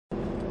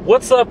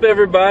What's up,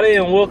 everybody,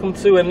 and welcome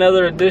to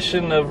another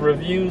edition of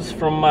reviews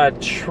from my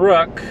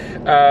truck.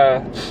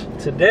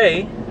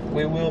 Today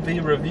we will be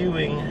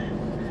reviewing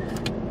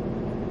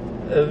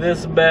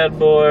this bad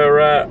boy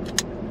right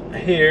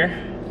here.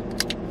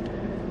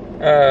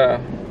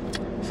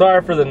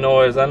 Sorry for the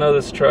noise. I know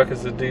this truck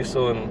is a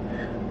diesel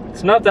and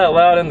it's not that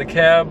loud in the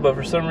cab, but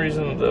for some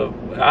reason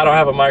I don't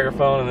have a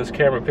microphone and this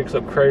camera picks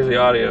up crazy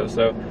audio,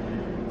 so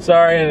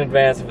sorry in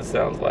advance if it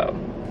sounds loud.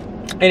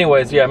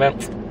 Anyways, yeah, man,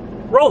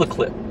 roll the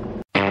clip.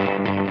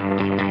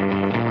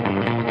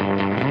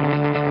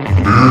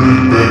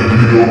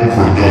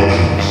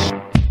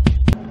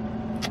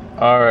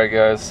 Alright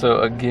guys,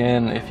 so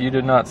again, if you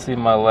did not see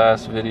my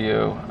last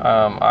video,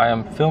 I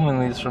am filming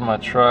these from my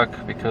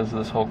truck because of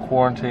this whole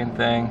quarantine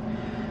thing.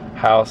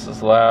 House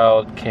is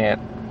loud,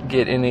 can't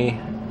get any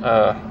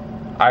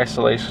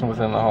isolation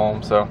within the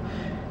home, so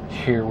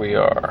here we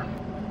are.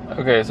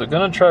 Okay, so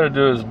gonna try to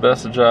do as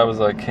best a job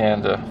as I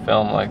can to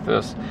film like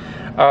this.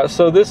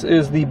 So this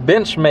is the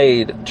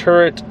Benchmade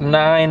Turret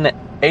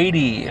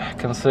 980,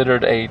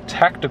 considered a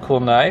tactical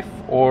knife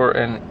or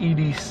an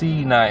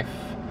EDC knife.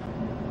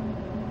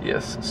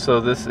 Yes,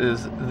 so this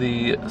is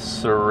the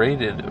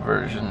serrated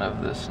version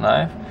of this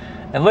knife.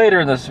 And later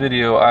in this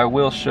video, I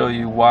will show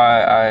you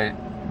why I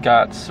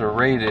got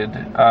serrated.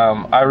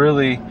 I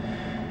really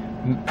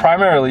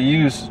primarily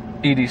use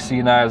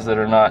EDC knives that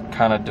are not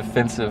kind of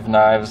defensive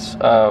knives,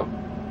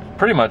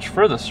 pretty much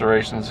for the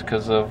serrations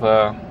because of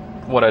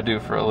what I do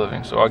for a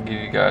living. So I'll give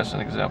you guys an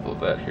example of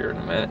that here in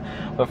a minute.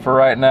 But for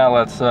right now,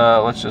 let's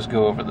just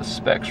go over the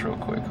specs real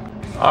quick.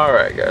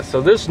 Alright guys, so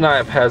this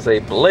knife has a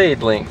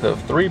blade length of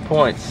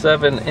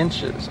 3.7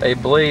 inches, a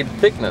blade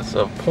thickness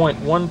of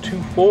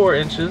 0.124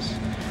 inches.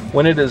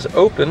 When it is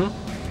open,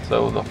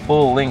 so the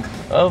full length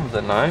of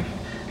the knife,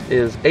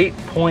 is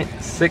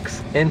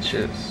 8.6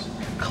 inches.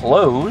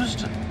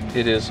 Closed,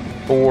 it is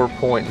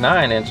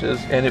 4.9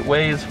 inches, and it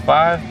weighs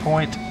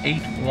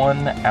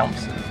 5.81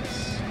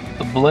 ounces.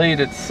 The blade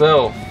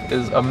itself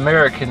is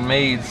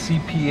American-made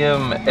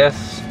CPM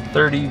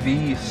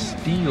S30V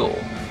steel.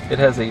 It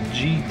has a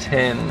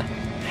G10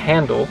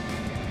 handle,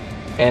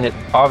 and it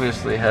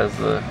obviously has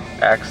the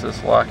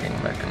axis locking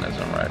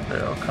mechanism right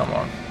there. Oh, come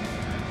on.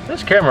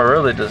 This camera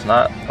really does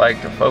not like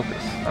to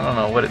focus. I don't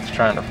know what it's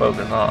trying to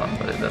focus on,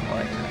 but it doesn't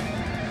like to.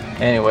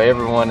 Anyway,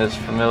 everyone is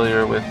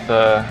familiar with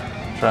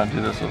trying to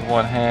do this with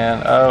one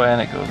hand. Oh, and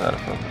it goes out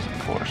of focus, of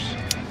course,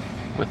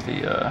 with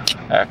the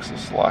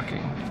axis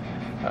locking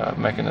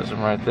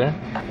mechanism right there.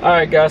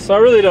 Alright guys, so I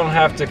really don't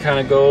have to kind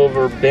of go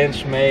over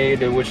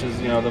Benchmade, which is,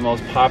 you know, the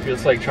most popular.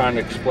 It's like trying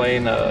to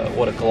explain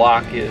what a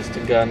Glock is to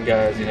gun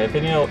guys. You know, if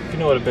you know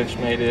what a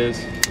Benchmade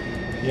is,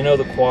 you know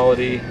the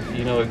quality,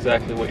 you know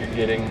exactly what you're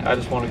getting. I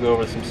just want to go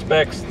over some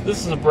specs.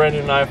 This is a brand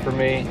new knife for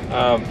me.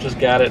 Just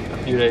got it a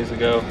few days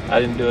ago. I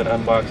didn't do an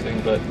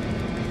unboxing, but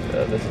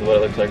this is what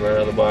it looks like right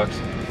out of the box.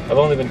 I've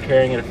only been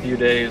carrying it a few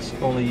days,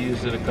 only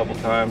used it a couple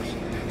times.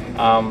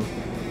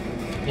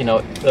 You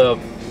know,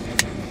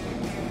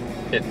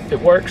 it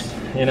works,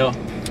 you know,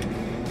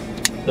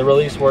 the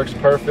release works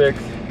perfect,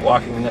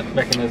 locking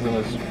mechanism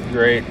is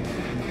great.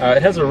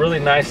 It has a really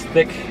nice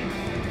thick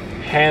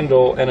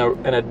handle and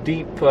a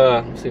deep,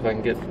 let's see if I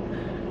can get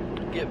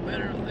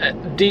better.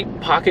 That deep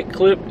pocket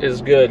clip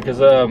is good, because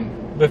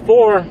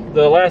before,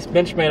 the last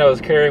Benchmade I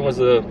was carrying was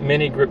a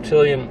mini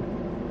Griptilian,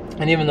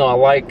 and even though I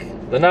like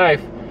the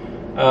knife,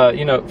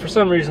 you know, for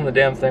some reason the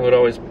damn thing would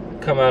always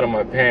come out of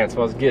my pants if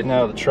I was getting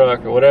out of the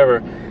truck or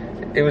whatever.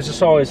 It was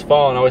just always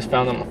falling. I always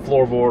found it on the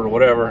floorboard or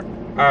whatever.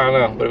 I don't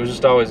know, but it was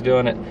just always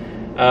doing it.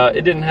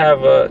 It didn't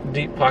have a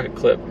deep pocket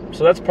clip,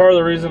 so that's part of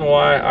the reason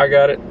why I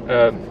got it.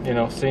 You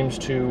know, seems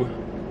to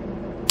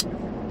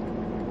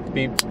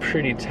be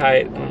pretty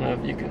tight. I don't know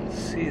if you can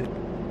see it.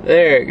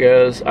 There it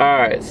goes. All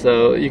right,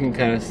 so you can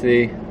kind of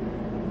see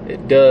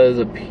it does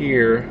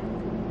appear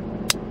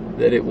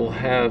that it will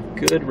have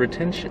good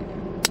retention,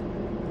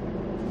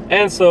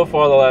 and so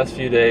far the last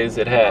few days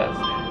it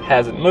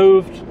hasn't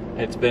moved.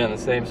 It's been in the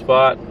same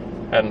spot,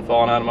 hadn't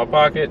fallen out of my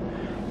pocket.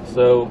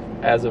 So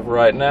as of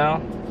right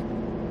now,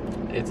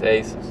 it's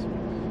aces.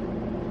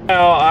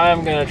 Now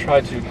I'm gonna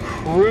try to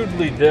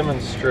crudely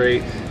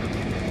demonstrate.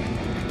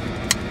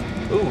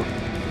 Ooh,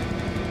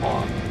 hold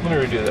on, let me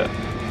redo that.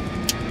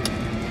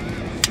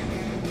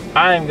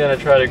 I'm gonna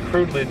try to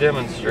crudely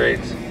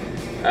demonstrate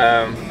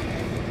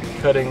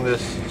cutting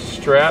this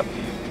strap,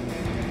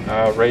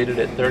 rated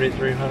at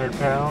 3,300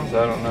 pounds.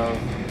 I don't know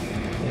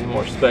any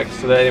more specs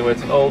to that. Anyway,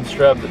 it's an old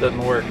strap that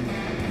doesn't work.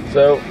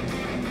 So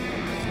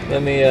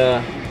let me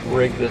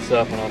rig this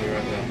up and I'll be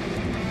right back.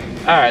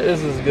 Alright,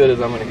 this is as good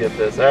as I'm gonna get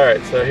this.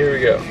 Alright, so here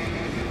we go.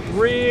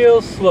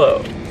 Real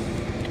slow.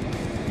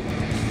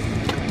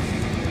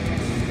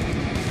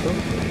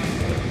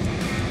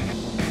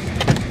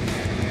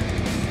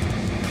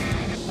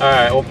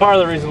 Alright, well, part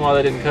of the reason why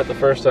they didn't cut the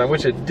first time,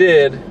 which it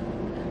did,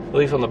 at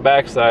least on the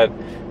back side,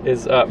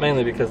 is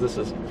mainly because this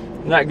is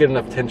not good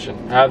enough tension.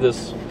 I have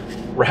this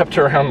wrapped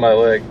around my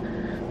leg.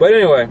 But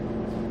anyway,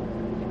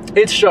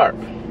 it's sharp.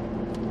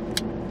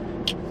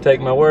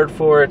 Take my word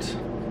for it.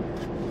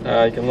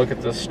 You can look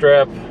at the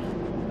strap,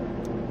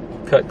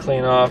 cut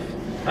clean off.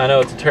 I know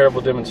it's a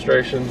terrible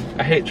demonstration.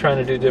 I hate trying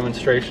to do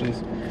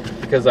demonstrations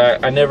because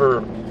I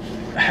never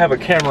have a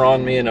camera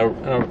on me in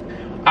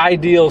an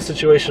ideal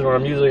situation where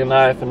I'm using a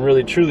knife and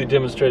really truly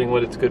demonstrating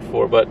what it's good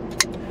for. But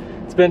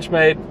it's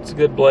Benchmade, it's a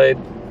good blade,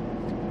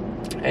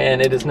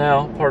 and it is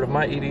now part of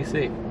my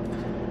EDC.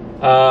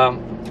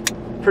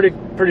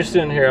 Pretty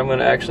soon here I'm going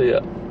to actually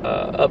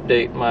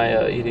update my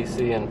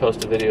EDC and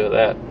post a video of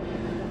that.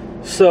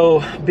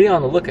 So be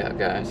on the lookout,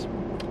 guys.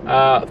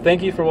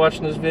 Thank you for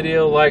watching this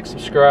video. Like,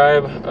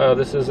 subscribe.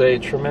 This is a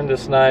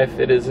tremendous knife.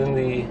 It is in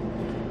the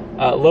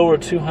lower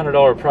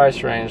 $200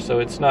 price range, so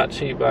it's not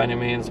cheap by any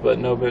means, but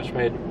no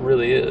Benchmade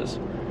really is.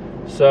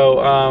 So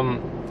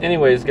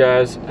anyways,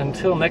 guys,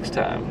 until next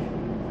time.